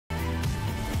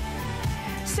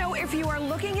So if you are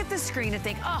looking at the screen and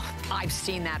think, oh, I've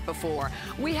seen that before,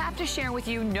 we have to share with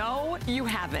you, no, you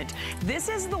haven't. This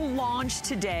is the launch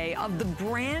today of the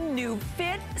brand new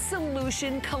Fit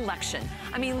Solution collection.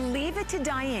 I mean, leave it to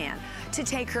Diane to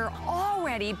take her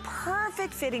already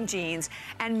perfect fitting jeans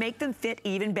and make them fit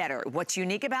even better. What's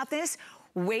unique about this?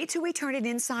 Wait till we turn it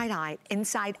inside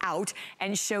out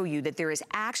and show you that there is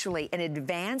actually an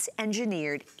advanced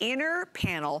engineered inner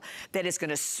panel that is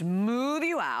gonna smooth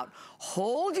you out,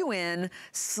 hold you in,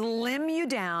 slim you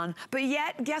down, but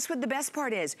yet, guess what the best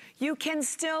part is? You can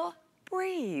still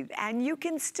breathe, and you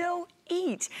can still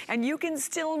eat, and you can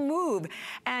still move.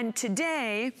 And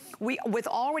today, with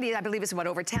already, I believe it's what,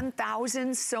 over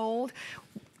 10,000 sold?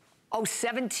 Oh,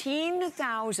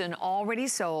 17,000 already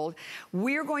sold.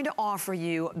 We're going to offer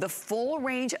you the full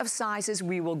range of sizes.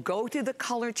 We will go through the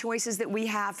color choices that we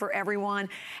have for everyone,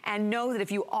 and know that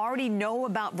if you already know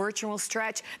about virtual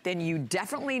stretch, then you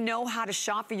definitely know how to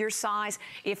shop for your size.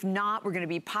 If not, we're gonna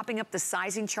be popping up the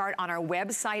sizing chart on our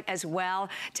website as well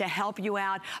to help you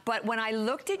out. But when I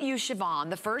looked at you, Siobhan,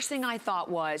 the first thing I thought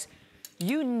was,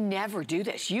 you never do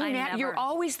this. You're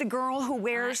always the girl who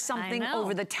wears something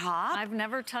over the top. I've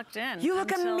never tucked in. You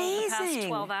look amazing. The past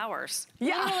 12 hours.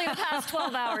 Yeah. Literally the past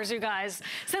 12 hours, you guys.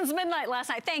 Since midnight last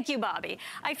night. Thank you, Bobby.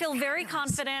 I feel very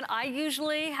confident. I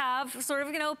usually have sort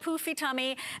of, you know, poofy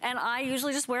tummy, and I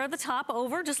usually just wear the top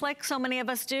over, just like so many of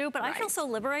us do. But I feel so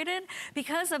liberated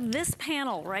because of this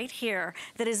panel right here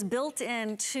that is built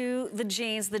into the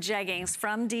jeans, the jeggings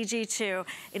from DG2.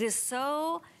 It is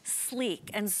so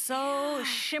sleek and so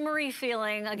shimmery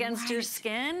feeling against your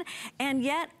skin, and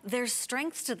yet there's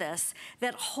strength to this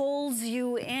that holds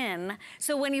you in.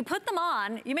 So when you put them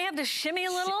on, you may have to shimmy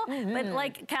a little, but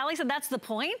like Callie said, that's the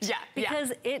point,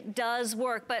 because it does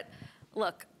work. But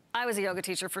look, I was a yoga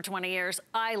teacher for 20 years.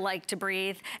 I like to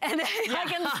breathe, and I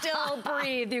can still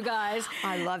breathe, you guys.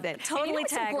 I love that. Totally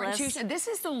tagless. This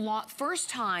is the first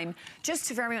time, just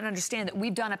to everyone understand, that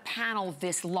we've done a panel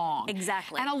this long.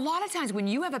 Exactly. And a lot of times when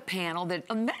you have a panel that,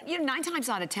 you know, 9 times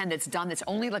out of 10 that's done that's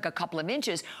only like a couple of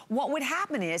inches, what would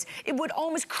happen is it would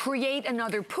almost create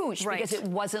another pooch because it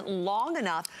wasn't long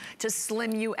enough to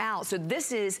slim you out. So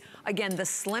this is, again, the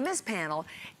slimmest panel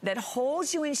that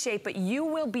holds you in shape, but you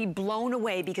will be blown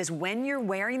away because when you're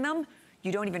wearing them,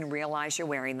 you don't even realize you're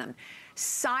wearing them.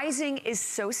 Sizing is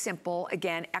so simple.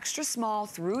 Again, extra small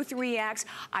through 3X.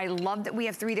 I love that we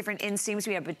have 3 different inseams.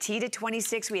 We have petite at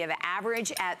 26, we have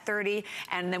average at 30,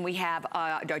 and then we have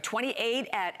 28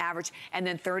 at average, and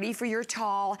then 30 for your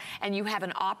tall. And you have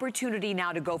an opportunity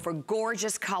now to go for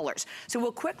gorgeous colors. So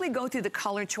we'll quickly go through the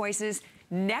color choices.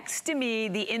 Next to me,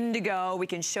 the indigo, we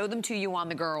can show them to you on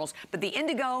the girls, but the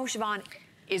indigo, Siobhan,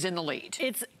 is in the lead.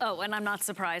 And I'm not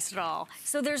surprised at all.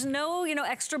 So there's no, you know,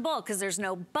 extra bulk because there's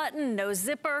no button, no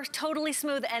zipper, totally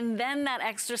smooth, and then that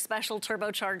extra special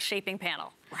turbocharged shaping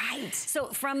panel. Right. So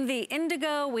from the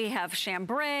indigo, we have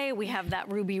chambray, we have that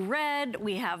ruby red,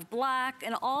 we have black,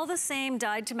 and all the same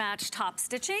dyed to match top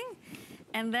stitching.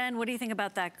 And then what do you think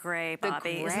about that gray,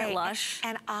 Bobby? Isn't it lush?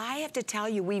 And I have to tell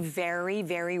you, we very,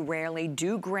 very rarely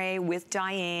do gray with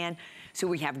Diane. So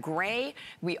we have gray.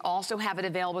 We also have it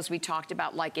available, as we talked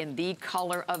about, like in the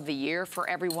color of the year for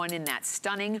everyone in that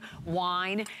stunning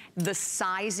wine. The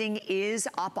sizing is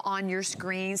up on your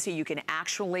screen, so you can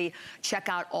actually check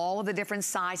out all of the different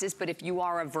sizes. But if you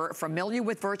are familiar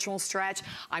with virtual stretch,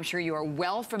 I'm sure you are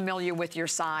well familiar with your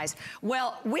size.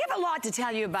 Well, we have a lot to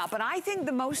tell you about, but I think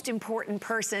the most important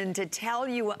person to tell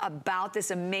you about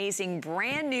this amazing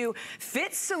brand new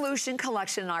Fit Solution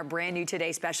collection, our brand new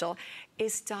Today Special,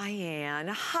 is Diane.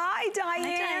 Hi, Diane.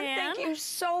 Hi, Diane. Thank you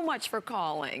so much for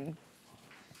calling.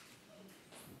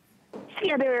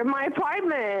 Together in my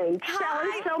apartment. Hi. That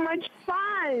was so much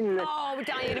fun. Oh,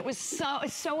 Diane, it was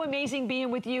so amazing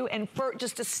being with you. And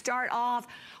just to start off,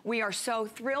 we are so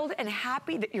thrilled and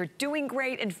happy that you're doing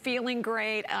great and feeling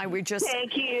great. We just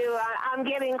Thank you. I'm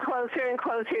getting closer and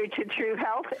closer to true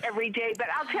health every day. But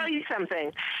I'll tell you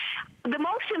something. The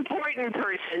most important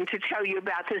person to tell you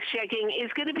about this jegging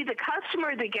is going to be the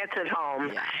customer that gets it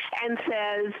home and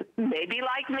says, maybe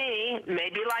like me,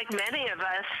 maybe like many of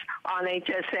us on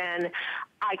HSN,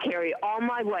 I carry all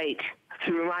my weight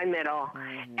through my middle,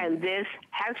 and this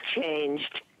has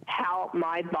changed how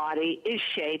my body is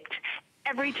shaped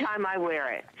every time I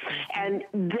wear it. And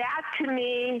that, to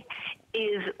me,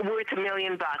 is worth $1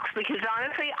 million because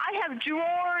honestly, I have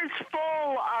drawers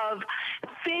full of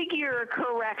figure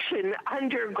correction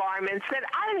undergarments that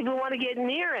I don't even want to get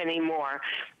near anymore.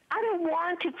 I don't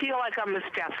want to feel like I'm a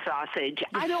stuffed sausage.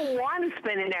 I don't want to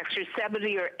spend an extra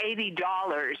 $70 or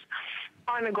 $80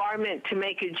 on a garment to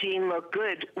make a jean look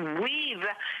good. We've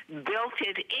built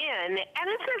it in, and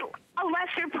it's a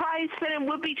lesser price than it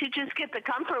would be to just get the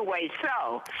comfort waist.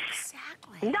 So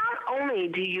Exactly. not only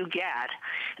do you get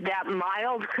that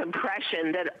mild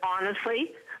compression that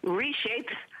honestly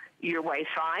reshapes your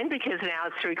waistline, because now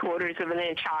it's 3/4 of an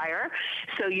inch higher.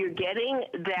 So you're getting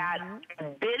that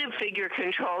bit of figure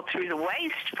control through the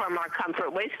waist from our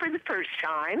comfort waist for the first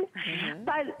time.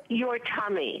 But your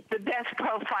tummy, the best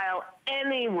profile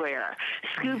anywhere,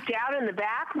 scooped out in the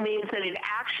back means that it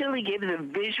actually gives a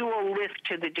visual lift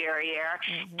to the derriere,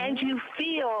 and you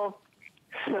feel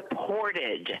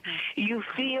supported. You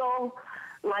feel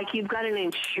like you've got an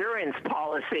insurance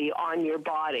policy on your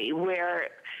body, where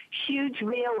huge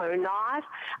meal or not,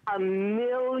 a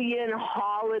million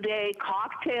holiday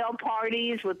cocktail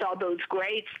parties with all those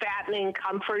great fattening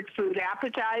comfort food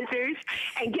appetizers,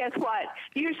 and guess what?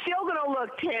 You're still going to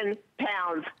look 10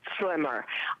 pounds slimmer.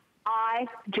 I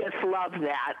just love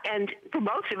that. And for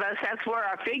most of us, that's where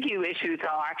our figure issues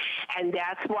are. And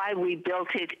that's why we built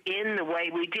it in the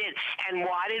way we did. And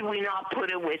why did we not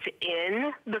put it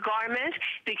within the garment?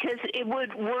 Because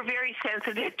we're very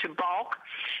sensitive to bulk.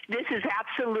 This is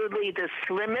absolutely the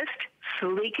slimmest,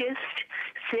 sleekest,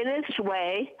 thinnest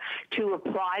way to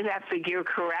apply that figure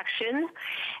correction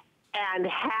and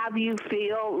have you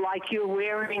feel like you're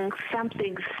wearing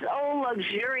something so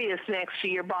luxurious next to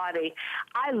your body.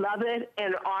 I love it,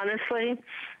 and honestly,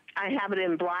 I have it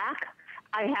in black.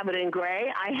 I have it in gray.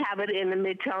 I have it in the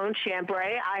mid-tone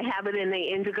chambray. I have it in the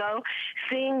indigo.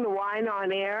 Seeing the wine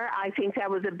on air, I think that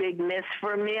was a big miss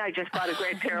for me. I just bought a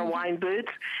great pair of wine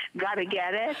boots. Got to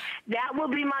get it. That will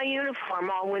be my uniform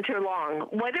all winter long.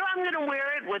 Whether I'm going to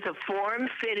wear it with a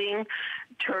form-fitting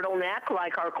turtleneck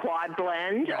like our quad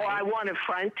blend, or I want a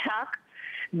front tuck,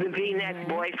 the V-neck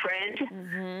boyfriend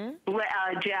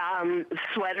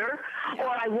sweater, or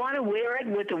I want to wear it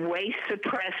with a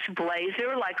waist-suppressed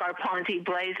blazer like our Ponte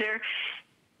blazer.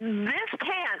 This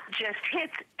pant just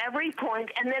hits every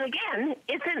point, and then again,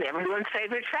 it's in everyone's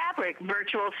favorite fabric,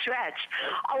 virtual stretch.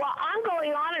 Oh, well, I'm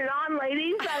going on and on,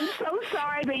 ladies. I'm so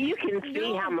sorry, but you can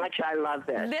see how much I love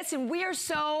this. Listen, we are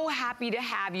so happy to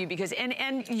have you because,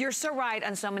 and you're so right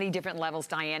on so many different levels,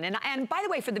 Diane. And by the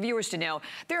way, for the viewers to know,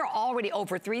 there are already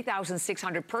over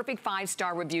 3,600 perfect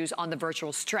 5-star reviews on the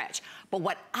virtual stretch. But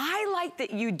what I like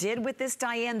that you did with this,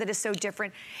 Diane, that is so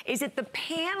different, is that the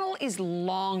panel is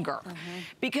longer.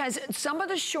 Because some of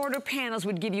the shorter panels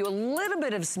would give you a little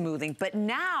bit of smoothing, but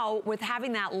now with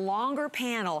having that longer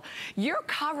panel, you're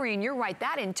covering, you're right,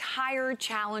 that entire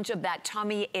challenge of that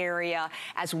tummy area,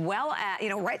 as well as, you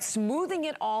know, right, smoothing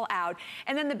it all out.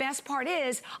 And then the best part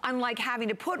is, unlike having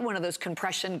to put one of those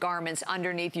compression garments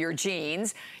underneath your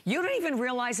jeans, you don't even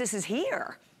realize this is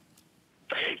here.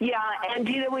 Yeah, and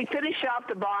you know, we finish off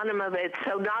the bottom of it,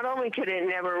 so not only could it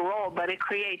never roll, but it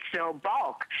creates no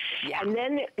bulk. Yeah. And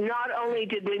then not only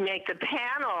did we make the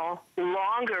panel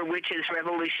longer, which is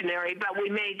revolutionary, but we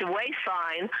made the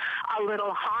waistline a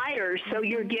little higher, so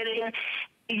you're getting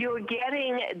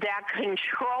that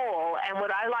control and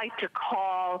what I like to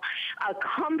call a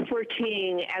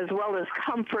comforting as well as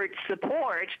comfort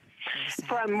support. Exactly.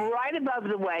 From right above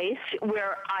the waist,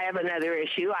 where I have another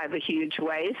issue, I have a huge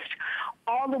waist,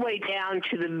 all the way down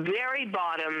to the very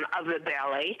bottom of the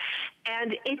belly.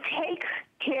 And it takes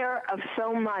care of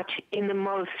so much in the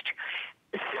most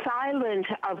silent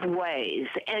of ways.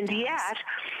 And yet,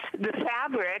 the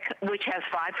fabric, which has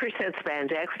 5%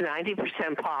 spandex,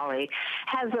 90% poly,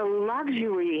 has a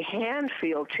luxury hand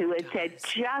feel to it that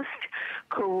just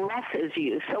caresses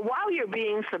you. So while you're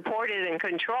being supported and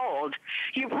controlled,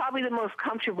 you're probably the most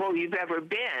comfortable you've ever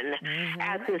been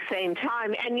at the same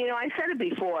time. And, you know, I said it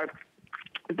before,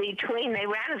 they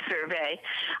ran a survey,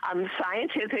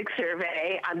 scientific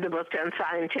survey. I'm the most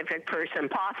unscientific person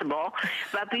possible.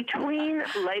 But between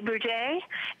Labor Day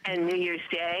and New Year's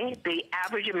Day, the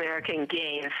average American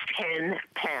gains 10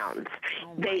 pounds.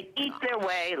 They eat their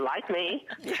way, like me,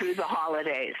 through the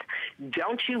holidays.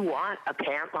 Don't you want a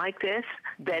pant like this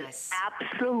that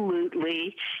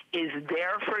absolutely is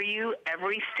there for you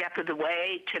every step of the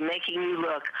way to making you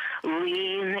look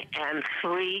lean and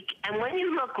sleek? And when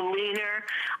you look leaner,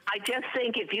 I just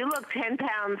think if you look 10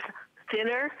 pounds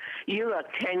thinner, you look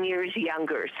 10 years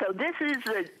younger. So this is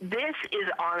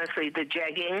honestly the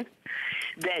jegging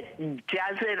that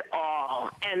does it all.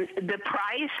 And the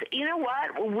price, you know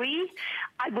what?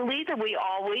 I believe that we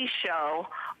always show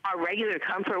our regular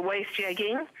comfort waist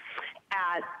jegging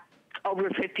at over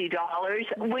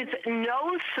 $50 with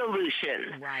no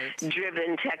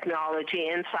solution-driven technology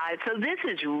inside. So this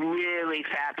is really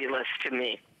fabulous to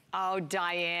me. Oh,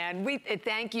 Diane,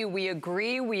 thank you. We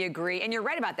agree. And you're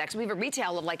right about that, because we have a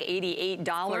retail of like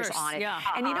 $88 on it. Yeah.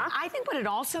 And you know, I think what it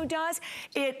also does,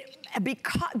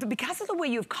 because of the way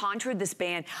you've contoured this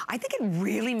band, I think it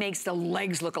really makes the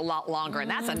legs look a lot longer. And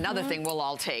that's another thing we'll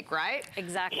all take, right?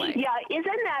 Exactly. Yeah, isn't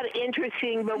that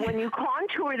interesting? But when you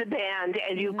contour the band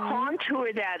and you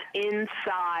contour that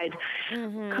inside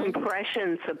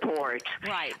compression support,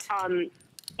 right?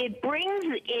 It brings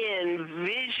in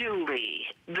visually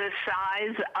the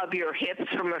size of your hips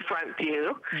from a front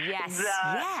view. Yes,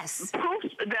 yes.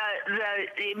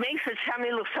 It makes the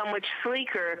tummy look so much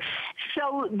sleeker.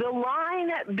 So the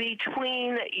line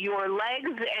between your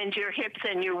legs and your hips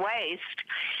and your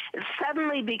waist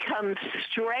suddenly becomes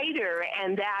straighter,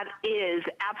 and that is,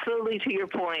 absolutely to your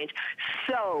point,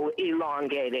 so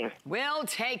elongating. We'll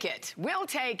take it. We'll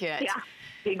take it. Yeah,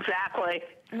 exactly.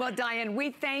 Well, Diane,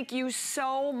 we thank you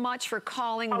so much for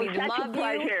calling. We love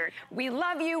you. We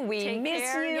love you. We miss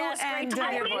you. Yes, and great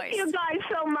to hear your I voice. miss you guys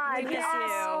so much. We miss you.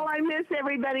 Oh, I miss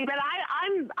everybody. But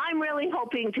I'm really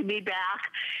hoping to be back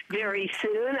very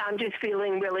soon. I'm just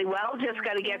feeling really well. Just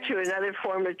got to get through another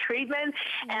form of treatment.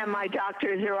 And my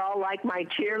doctors are all like my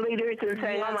cheerleaders and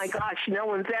saying, oh my gosh, no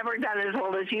one's ever done as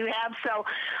well as you have. So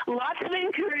lots of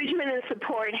encouragement and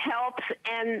support helps.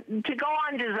 And to go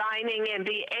on designing and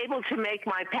be able to make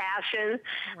my passion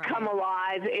come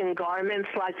alive in garments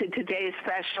like the Today's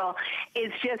Special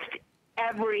is just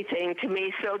everything to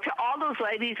me. So to all those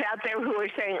ladies out there who are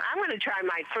saying, I'm going to try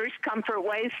my first comfort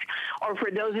waist, or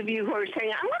for those of you who are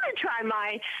saying, I'm going to try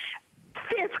my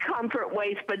fifth comfort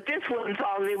waist, but this one's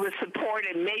all new with support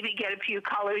and maybe get a few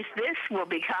colors, this will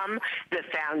become the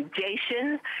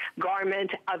foundation garment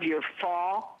of your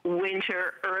fall,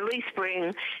 winter, early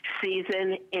spring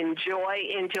season. Enjoy,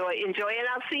 enjoy, enjoy. And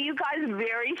I'll see you guys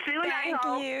very soon.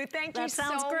 Thank you. Thank you so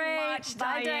much,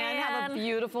 Bye, Diane. Have a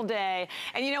beautiful day.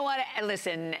 And you know what?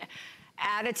 Listen,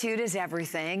 attitude is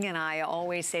everything, and I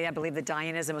always say I believe that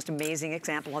Diane is the most amazing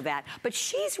example of that. But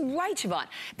she's right, Siobhan,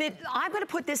 that I'm going to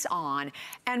put this on,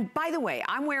 and by the way,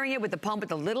 I'm wearing it with the pump with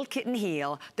the little kitten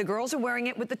heel. The girls are wearing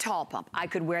it with the tall pump. I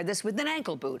could wear this with an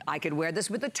ankle boot. I could wear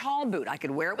this with a tall boot. I could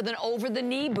wear it with an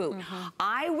over-the-knee boot.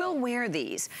 I will wear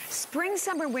these spring,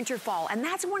 summer, winter, fall, and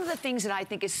that's one of the things that I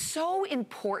think is so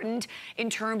important in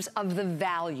terms of the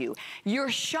value. You're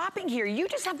shopping here. You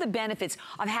just have the benefits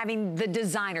of having the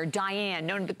designer, Diane,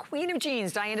 known as the Queen of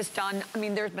Jeans. Diane has done, I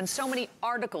mean, there's been so many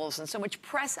articles and so much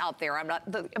press out there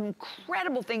about the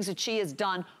incredible things that she has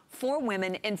done for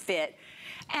women in fit.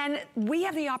 And we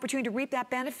have the opportunity to reap that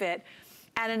benefit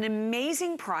at an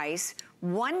amazing price,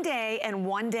 one day and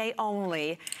one day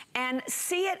only, and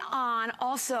see it on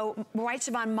also, right,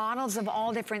 Siobhan, models of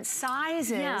all different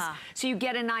sizes, so you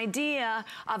get an idea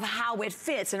of how it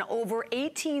fits, and over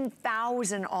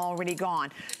 18,000 already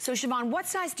gone. So Siobhan, what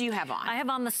size do you have on? I have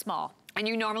on the small. And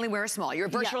you normally wear a small. You're a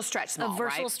virtual stretch small, right? A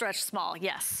virtual right? stretch small,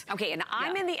 yes. Okay, and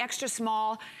I'm in the extra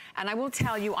small, and I will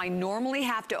tell you, I normally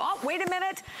have to, oh, wait a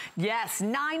minute. Yes,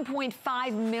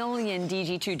 9.5 million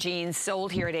DG2 jeans sold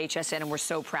here at HSN, and we're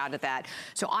so proud of that.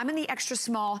 So I'm in the extra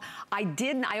small. I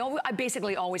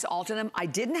basically always alter them. I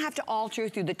didn't have to alter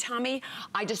through the tummy.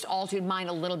 I just altered mine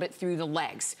a little bit through the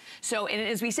legs. So, and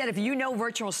as we said, if you know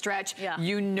virtual stretch,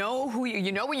 you know who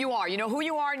you know what you are. You know who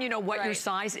you are, and you know what your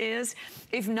size is.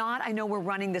 If not, I know we're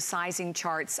running the sizing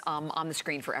charts on the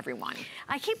screen for everyone.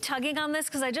 I keep tugging on this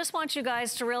because I just want you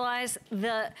guys to realize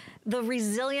the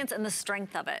resilience and the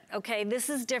strength of it, okay? This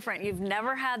is different. You've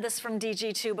never had this from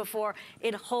DG2 before.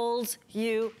 It holds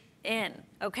you in,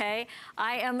 okay?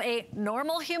 I am a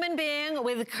normal human being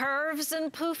with curves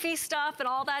and poofy stuff and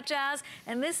all that jazz,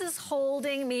 and this is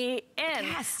holding me in.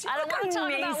 Yes, I don't want to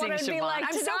talk about what it'd be like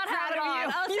to not have it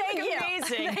on. Oh, thank you.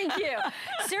 Amazing. Thank you.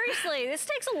 Seriously, this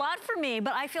takes a lot for me,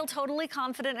 but I feel totally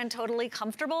confident and totally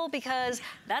comfortable because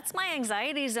that's my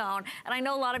anxiety zone, and I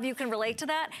know a lot of you can relate to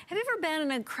that. Have you ever been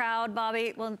in a crowd,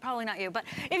 Bobby? Well, probably not you, but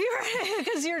if you're,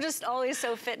 because you're just always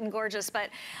so fit and gorgeous,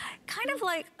 but kind of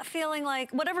like feeling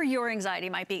like whatever your anxiety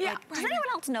might be. Like, does anyone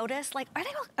else notice? Like,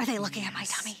 are they looking at my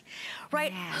tummy?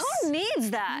 Right? Who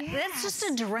needs that? That's just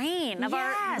a drain of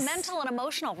our mental and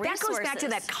emotional resources. That goes back to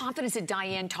that confidence that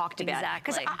Diane talked about.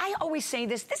 Exactly. Because I always say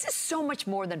this is so much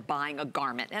more than buying a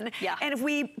garment. And if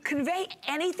we convey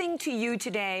anything to you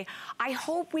today, I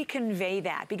hope we convey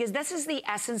that, because this is the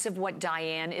essence of what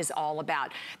Diane is all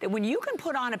about. That when you can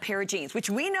put on a pair of jeans, which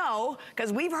we know,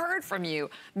 because we've heard from you,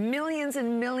 millions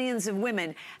and millions of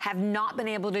women have not been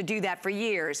able to do that for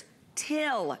years.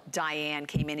 until Diane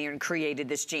came in here and created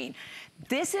this jean.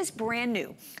 This is brand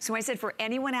new. So I said for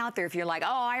anyone out there, if you're like, oh,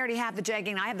 I already have the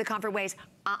jegging, I have the comfort waist,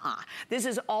 this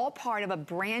is all part of a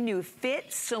brand new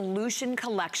fit solution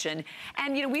collection.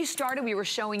 And you know, we were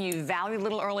showing you Valerie a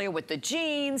little earlier with the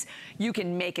jeans. You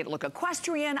can make it look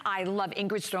equestrian. I love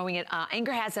Ingrid's throwing it,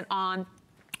 Ingrid has it on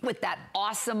with that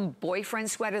awesome boyfriend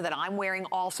sweater that I'm wearing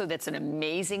also. That's an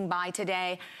amazing buy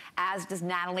today, as does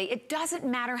Natalie. It doesn't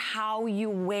matter how you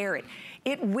wear it.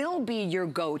 It will be your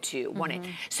go-to, won't it?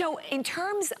 So in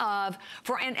terms of,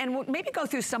 and we'll maybe go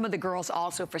through some of the girls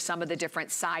also for some of the different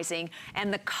sizing.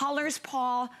 And the colors,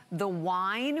 Paul, the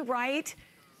wine, right?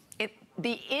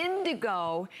 The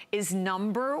indigo is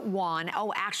 #1.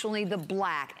 Oh, actually the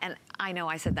black. And I know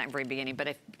I said that in the very beginning,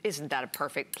 but isn't that a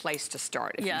perfect place to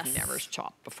start if you've never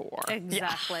shopped before?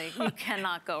 Exactly. Yeah. You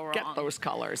cannot go wrong. Get those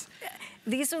colors.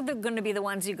 These are going to be the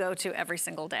ones you go to every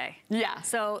single day. Yeah.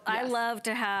 So I love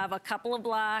to have a couple of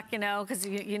black, you know, because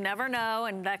you never know,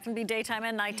 and that can be daytime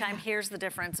and nighttime. Yeah. Here's the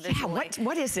difference visually. Yeah,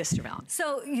 what is this, Javon?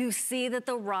 So you see that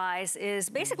the rise is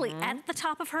basically at the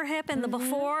top of her hip in the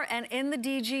before, and in the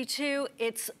DG2,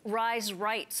 it's rise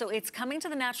right. So it's coming to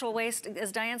the natural waist.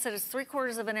 As Diane said, it's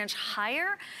 3/4 of an inch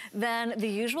higher than the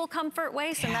usual comfort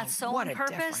waist, and that's so on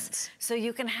purpose. So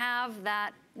you can have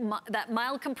that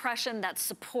mild compression, that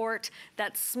support,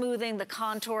 that smoothing, the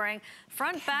contouring,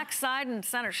 front, back, side, and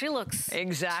center. She looks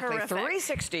terrific.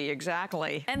 360,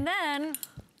 exactly. And then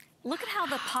look at how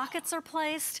the pockets are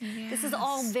placed. Yes. This is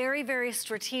all very, very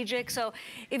strategic. So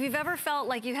if you've ever felt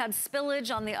like you had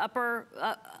spillage on the upper,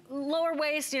 lower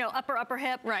waist, you know, upper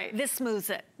hip, this smooths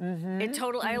it. It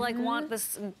totally, I like want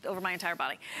this over my entire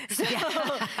body. So, and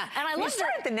I love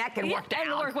start at the neck and work down.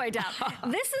 And work way down.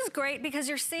 This is great because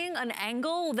you're seeing an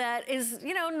angle that is,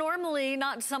 you know, normally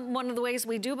not one of the ways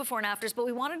we do before and afters, but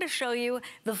we wanted to show you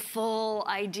the full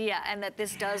idea and that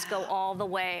this does go all the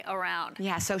way around.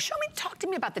 Yeah, so talk to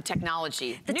me about the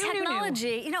technology. The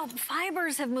technology, you know,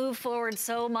 fibers have moved forward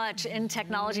so much in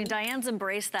technology. Diane's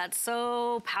embraced that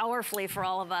so powerfully for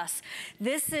all of us.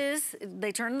 This is,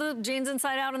 they turn the jeans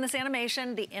inside out in this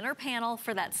animation, the inner panel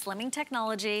for that slimming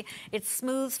technology. It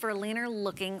smooths for a leaner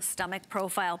looking stomach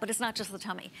profile, but it's not just the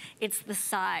tummy, it's the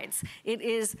sides. It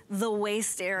is the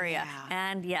waist area.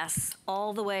 And yes,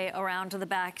 all the way around to the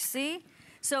back. See?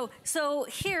 So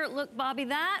here, look, Bobby,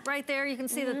 that right there, you can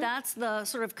see that that's the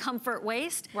sort of comfort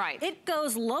waist. Right. It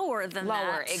goes lower than that.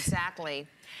 Lower, exactly.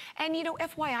 And you know,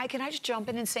 FYI, can I just jump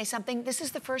in and say something? This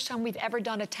is the first time we've ever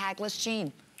done a tagless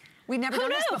jean. We've never done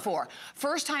this before.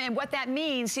 First time, and what that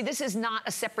means, see, this is not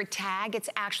a separate tag. It's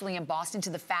actually embossed into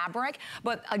the fabric.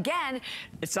 But again,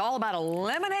 it's all about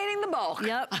eliminating the bulk.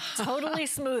 Yep, totally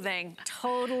smoothing,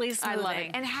 totally smoothing. I love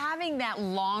it. And having that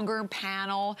longer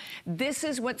panel, this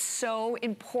is what's so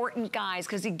important, guys,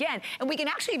 because again, and we can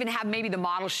actually even have maybe the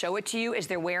model show it to you as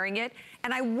they're wearing it.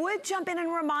 And I would jump in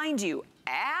and remind you,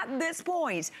 at this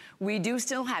point, we do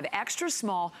still have extra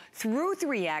small through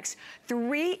 3X,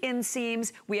 3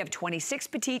 inseams. We have 26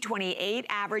 petite, 28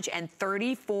 average, and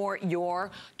 34 your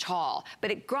tall.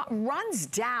 But it runs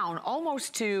down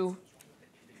almost to,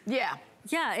 Yeah,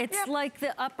 it's like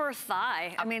the upper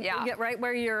thigh. I mean, you get right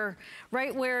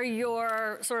where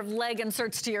your sort of leg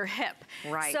inserts to your hip.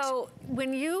 Right. So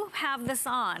when you have this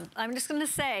on, I'm just gonna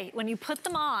say, when you put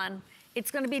them on, it's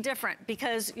gonna be different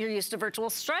because you're used to virtual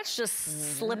stretch,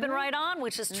 just slipping right on,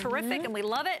 which is terrific, and we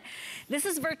love it. This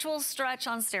is virtual stretch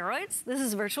on steroids. This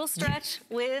is virtual stretch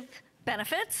with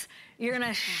benefits. You're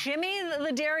gonna shimmy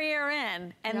the derriere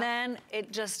in, and then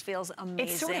it just feels amazing.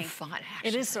 It's sort of fun, actually.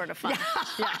 It is sort of fun,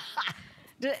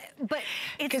 But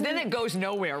because then it goes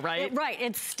nowhere, right?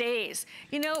 It stays.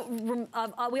 You know,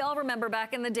 we all remember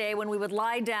back in the day when we would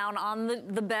lie down on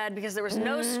the bed because there was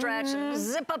no stretch,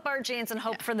 zip up our jeans and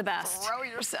hope for the best. Throw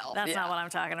yourself. That's not what I'm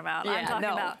talking about. I'm talking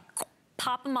about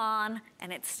pop them on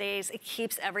and it stays. It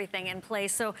keeps everything in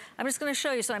place. So I'm just going to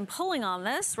show you. So I'm pulling on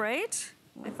this, right?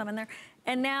 My thumb in there.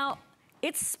 And now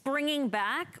it's springing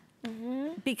back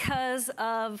because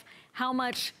of how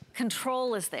much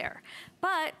control is there.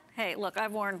 But hey, look,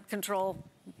 I've worn control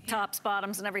tops,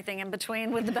 bottoms, and everything in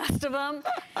between with the best of them.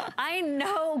 I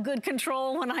know good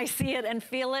control when I see it and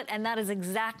feel it, and that is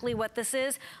exactly what this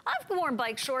is. I've worn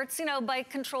bike shorts, you know, bike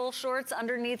control shorts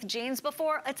underneath jeans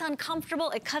before. It's uncomfortable.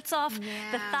 It cuts off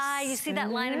the thigh. You see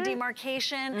that line of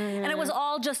demarcation, and it was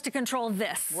all just to control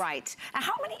this. Right. And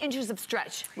how many inches of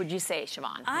stretch would you say,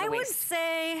 Siobhan? I would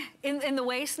say, in the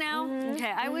waist now,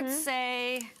 okay, I would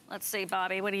say, let's see,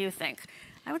 Bobby, what do you think?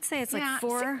 I would say it's like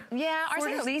four. Ours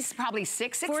is at least probably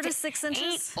 4 to 6 inches.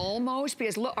 Eight, almost,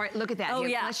 because look, all right, look at that.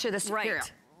 Here, let's show this here.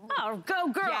 Oh, go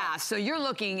girl. Yeah, so you're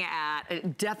looking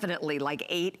at definitely like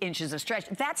 8 inches of stretch.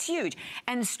 That's huge.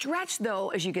 And stretch, though,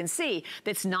 as you can see,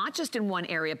 that's not just in one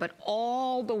area, but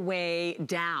all the way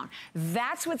down.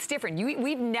 That's what's different.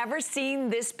 We've never seen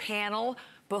this panel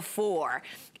before.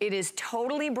 It is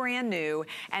totally brand new.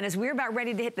 And as we're about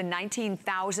ready to hit the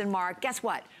 19,000 mark, guess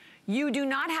what? You do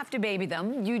not have to baby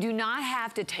them. You do not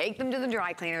have to take them to the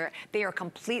dry cleaner. They are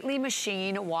completely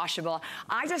machine washable.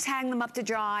 I just hang them up to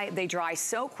dry. They dry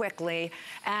so quickly.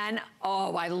 And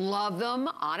oh, I love them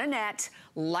on a net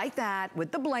like that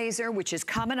with the blazer, which is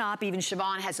coming up. Even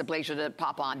Siobhan has a blazer to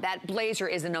pop on. That blazer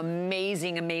is an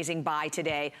amazing, amazing buy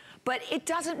today. But it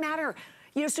doesn't matter.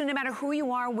 You know, so no matter who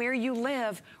you are, where you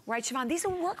live, right, Siobhan, these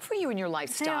will work for you in your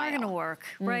lifestyle. They are gonna work,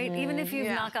 right? Even if you've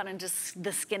not gotten into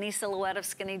the skinny silhouette of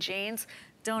skinny jeans,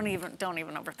 don't even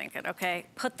overthink it, okay?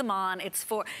 Put them on. It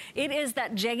is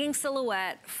that jegging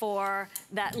silhouette for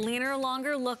that leaner,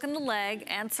 longer look in the leg,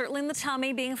 and certainly in the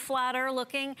tummy, being flatter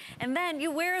looking. And then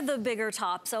you wear the bigger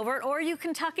tops over it, or you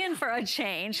can tuck in for a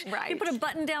change. Right. You put a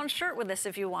button-down shirt with this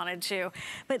if you wanted to.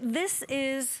 But this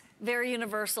is very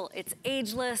universal. It's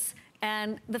ageless.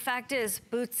 And the fact is,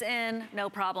 boots in, no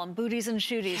problem. Booties and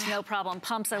shooties, no problem.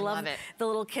 Pumps, I love the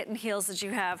little kitten heels that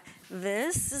you have.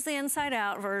 This is the inside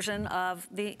out version of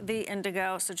the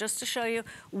indigo. So just to show you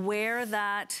where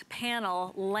that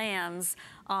panel lands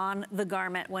on the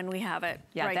garment when we have it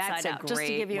right side out. Just to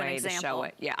give you an example. To show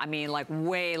it. Yeah, I mean like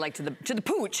way like to the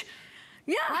pooch.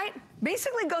 Yeah. Right?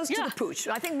 Basically goes to the pooch.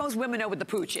 I think most women know what the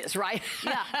pooch is, right?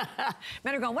 Yeah.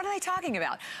 Men are going, what are they talking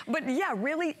about? But yeah,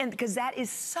 really, and because that is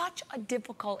such a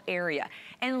difficult area.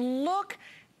 And look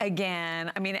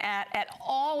again, I mean, at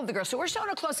all of the girls. So we're showing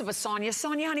a close-up of Sonia.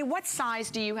 Sonia, honey, what size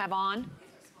do you have on?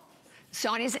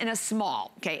 Sonia's in a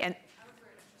small, okay,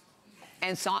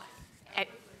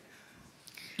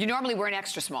 you normally wear an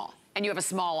extra small, and you have a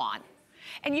small on.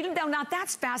 And you know, now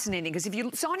that's fascinating because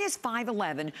Sonia's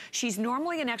 5'11", she's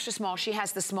normally an extra small, she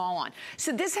has the small on.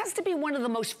 So this has to be one of the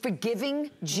most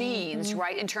forgiving jeans,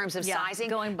 right, in terms of sizing.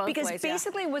 Going both ways, because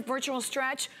basically with virtual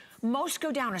stretch, most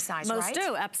go down a size, right? Most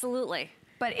do, absolutely.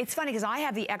 But it's funny because I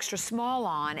have the extra small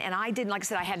on and I didn't, like I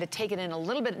said, I had to take it in a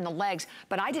little bit in the legs,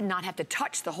 but I did not have to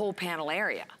touch the whole panel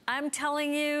area. I'm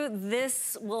telling you,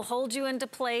 this will hold you into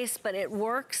place, but it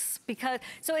works because,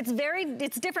 so it's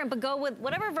different, but go with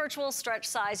whatever virtual stretch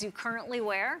size you currently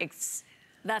wear.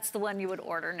 That's the one you would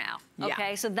order now,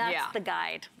 okay? So that's the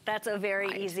guide. That's a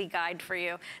very easy guide for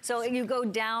you. So you go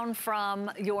down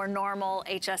from your normal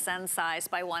HSN size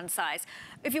by 1 size.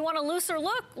 If you want a looser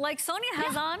look, like Sonia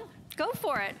has on, go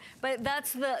for it. But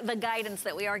that's the guidance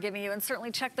that we are giving you, and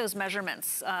certainly check those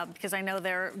measurements because I know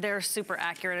they're super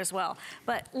accurate as well.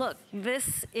 But look,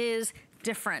 this is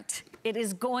different. It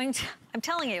is going to, I'm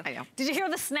telling you. I know. Did you hear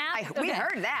the snap? We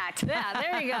heard that. Yeah,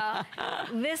 there you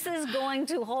go. This is going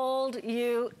to hold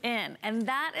you in. And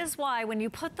that is why when you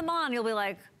put them on, you'll be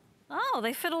like, oh,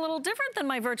 they fit a little different than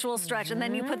my virtual stretch. And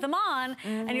then you put them on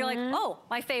and you're like, oh,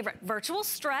 my favorite, virtual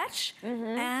stretch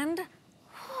and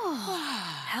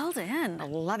held in. I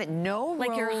love it. No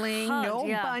rolling, no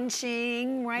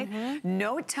bunching, right?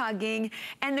 No tugging.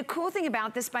 And the cool thing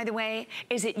about this, by the way,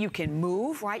 is that you can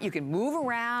move, right? You can move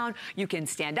around, you can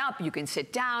stand up, you can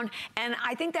sit down. And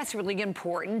I think that's really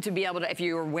important to be able to, if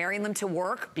you're wearing them to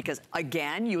work, because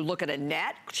again, you look at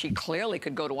Annette, she clearly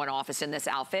could go to an office in this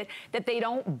outfit, that they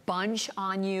don't bunch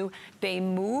on you, they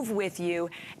move with you.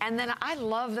 And then I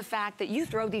love the fact that you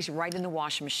throw these right in the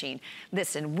washing machine.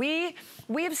 Listen, we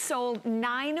have sold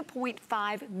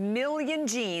 9.5 million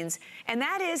jeans, and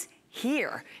that is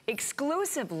here,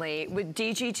 exclusively with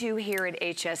DG2 here at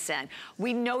HSN.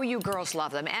 We know you girls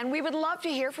love them, and we would love to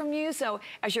hear from you. So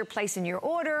as you're placing your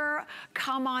order,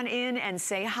 come on in and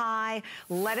say hi.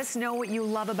 Let us know what you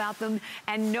love about them.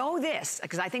 And know this,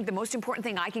 because I think the most important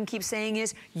thing I can keep saying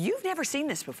is, you've never seen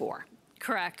this before.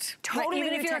 Correct. Totally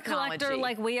even if you're technology. A collector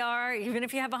like we are, even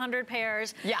if you have 100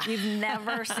 pairs, you've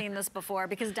never seen this before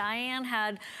because Diane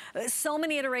had so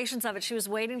many iterations of it. She was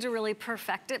waiting to really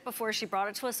perfect it before she brought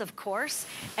it to us, of course,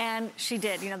 and she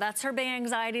did. You know, that's her big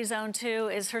anxiety zone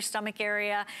too, is her stomach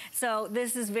area. So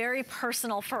this is very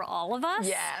personal for all of us.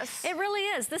 Yes. It really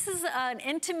is. This is an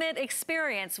intimate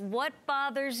experience. What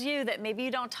bothers you that maybe you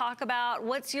don't talk about?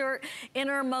 What's your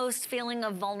innermost feeling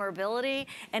of vulnerability?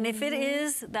 And if it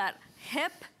is that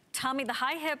hip, tummy, the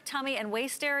high hip, tummy, and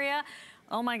waist area,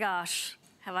 oh my gosh,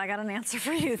 have I got an answer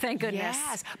for you, thank goodness.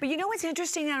 Yes, but you know what's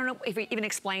interesting? I don't know if we even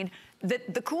explained, the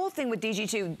cool thing with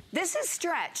DG2, this is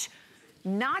stretch,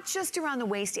 not just around the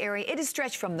waist area, it is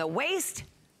stretch from the waist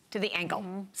to the ankle.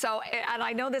 So, and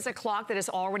I know there's a clock that is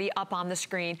already up on the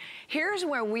screen. Here's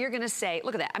where we're gonna say,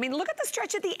 look at that. I mean, look at the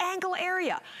stretch at the ankle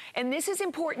area. And this is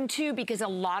important too, because a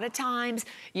lot of times,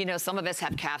 you know, some of us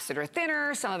have calves that are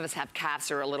thinner, some of us have calves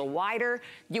that are a little wider.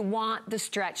 You want the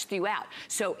stretch throughout.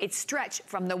 So it's stretched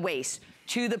from the waist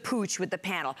to the pooch with the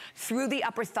panel, through the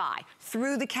upper thigh,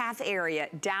 through the calf area,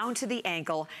 down to the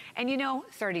ankle, and you know,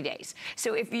 30 days.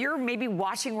 So if you're maybe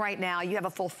watching right now, you have a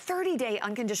full 30-day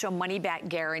unconditional money-back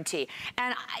guarantee.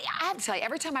 And I have to tell you,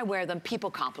 every time I wear them,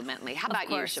 people compliment me. How about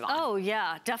you, Siobhan? Oh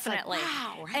yeah, definitely. Like,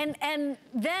 wow, right? And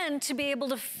then to be able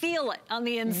to feel it on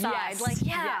the inside, yes, like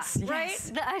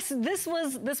right? yes.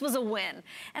 This was a win,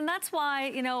 and that's why,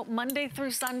 you know, Monday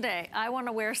through Sunday, I want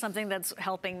to wear something that's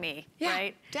helping me,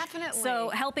 right? Definitely. So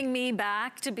helping me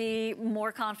back to be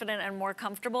more confident and more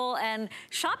comfortable, and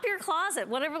shop your closet.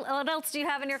 What else do you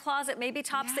have in your closet? Maybe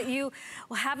tops that you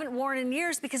haven't worn in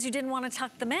years because you didn't want to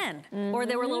tuck them in, or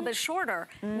they were a little bit shorter.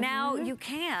 Now you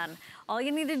can. All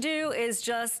you need to do is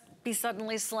just be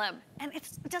suddenly slim. And it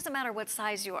doesn't matter what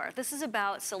size you are. This is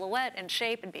about silhouette and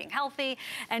shape and being healthy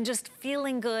and just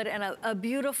feeling good and a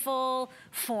beautiful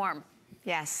form.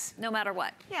 Yes. No matter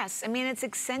what. Yes, I mean, it's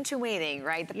accentuating,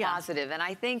 right, the positive. And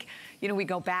I think, you know, we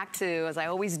go back to, as I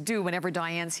always do whenever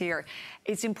Diane's here,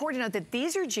 it's important to note that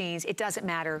these are jeans. It doesn't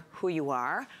matter who you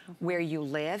are, where you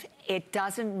live. It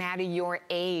doesn't matter your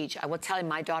age. I will tell you,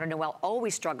 my daughter Noelle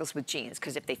always struggles with jeans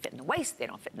because if they fit in the waist, they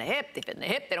don't fit in the hip. They fit in the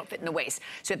hip, they don't fit in the waist.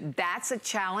 So if that's a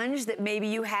challenge that maybe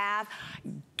you have,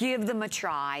 give them a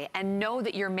try and know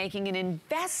that you're making an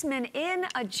investment in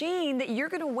a jean that you're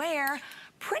gonna wear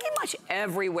pretty much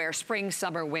everywhere, spring,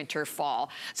 summer, winter, fall.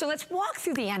 So let's walk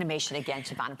through the animation again,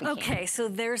 Siobhan, if we can. Okay, so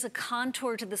there's a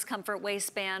contour to this comfort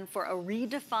waistband for a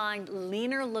redefined,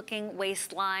 leaner looking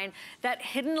waistline. That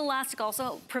hidden elastic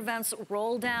also prevents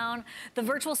roll down. The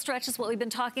virtual stretch is what we've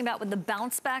been talking about with the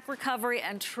bounce back recovery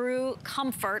and true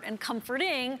comfort and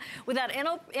comforting with that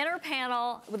inner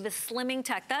panel with the slimming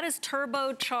tech. That is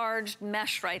turbocharged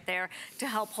mesh right there to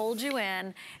help hold you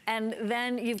in. And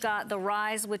then you've got the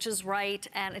rise, which is right,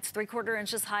 and it's 3/4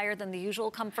 inches higher than the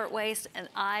usual comfort waist, and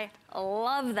I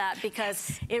love that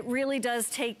because it really does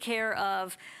take care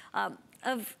of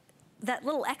that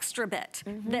little extra bit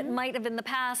that might have in the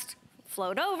past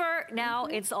flowed over. Now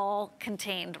it's all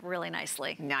contained really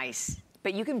nicely. Nice,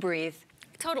 but you can breathe.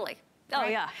 Totally. Oh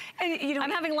right? Yeah, and you know,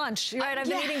 I'm having lunch, right? I've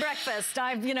been eating breakfast.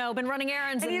 I've, you know, been running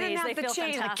errands in these. They feel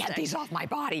fantastic. Get these off my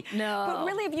body. No. But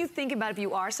really, if you think about it, if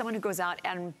you are someone who goes out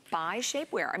and buys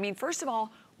shapewear, I mean, first of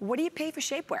all, what do you pay for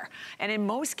shapewear? And in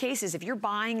most cases, if you're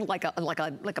buying like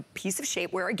a piece of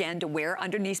shapewear, again, to wear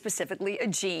underneath specifically a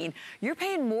jean, you're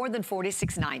paying more than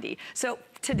 $46.90. So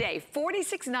today,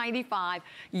 $46.95,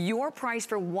 your price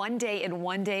for 1 day and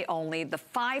 1 day only. The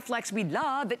 5 Flex we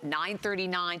love at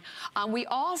 $9.39. We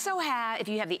also have, if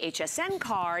you have the HSN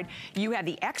card, you have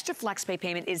the extra Flex Pay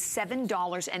payment is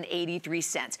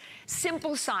 $7.83.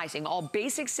 Simple sizing, all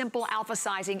basic, simple alpha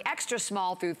sizing, extra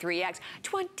small through 3X,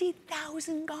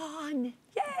 20,000 gone.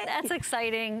 Yay! That's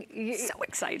exciting. So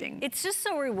exciting. It's just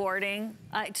so rewarding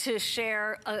to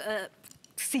share a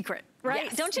secret. Right?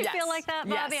 Yes, Don't you feel like that,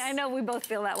 Bobby? Yes. I know we both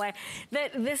feel that way.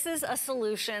 That this is a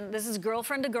solution. This is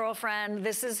girlfriend to girlfriend.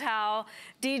 This is how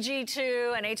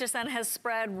DG2 and HSN has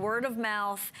spread word of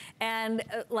mouth. And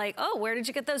like, oh, where did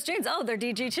you get those jeans? Oh, they're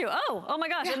DG2. Oh my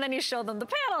gosh. And then you show them the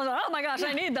panel. And, oh my gosh,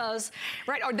 I need those.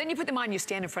 Right, or then you put them on, you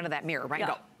stand in front of that mirror, right? And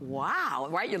go, wow,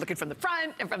 right? You're looking from the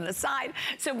front and from the side.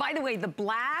 So by the way, the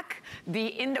black, the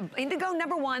indigo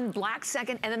 #1, black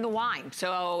second, and then the wine.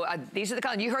 So these are the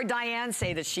colors. You heard Diane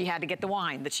say that she had to get the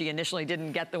wine, that she initially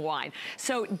didn't get the wine.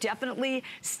 So definitely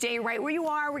stay right where you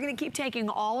are. We're gonna keep taking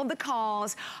all of the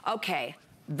calls. Okay,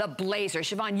 the blazer.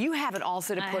 Siobhan, you have it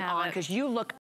also to put on because you look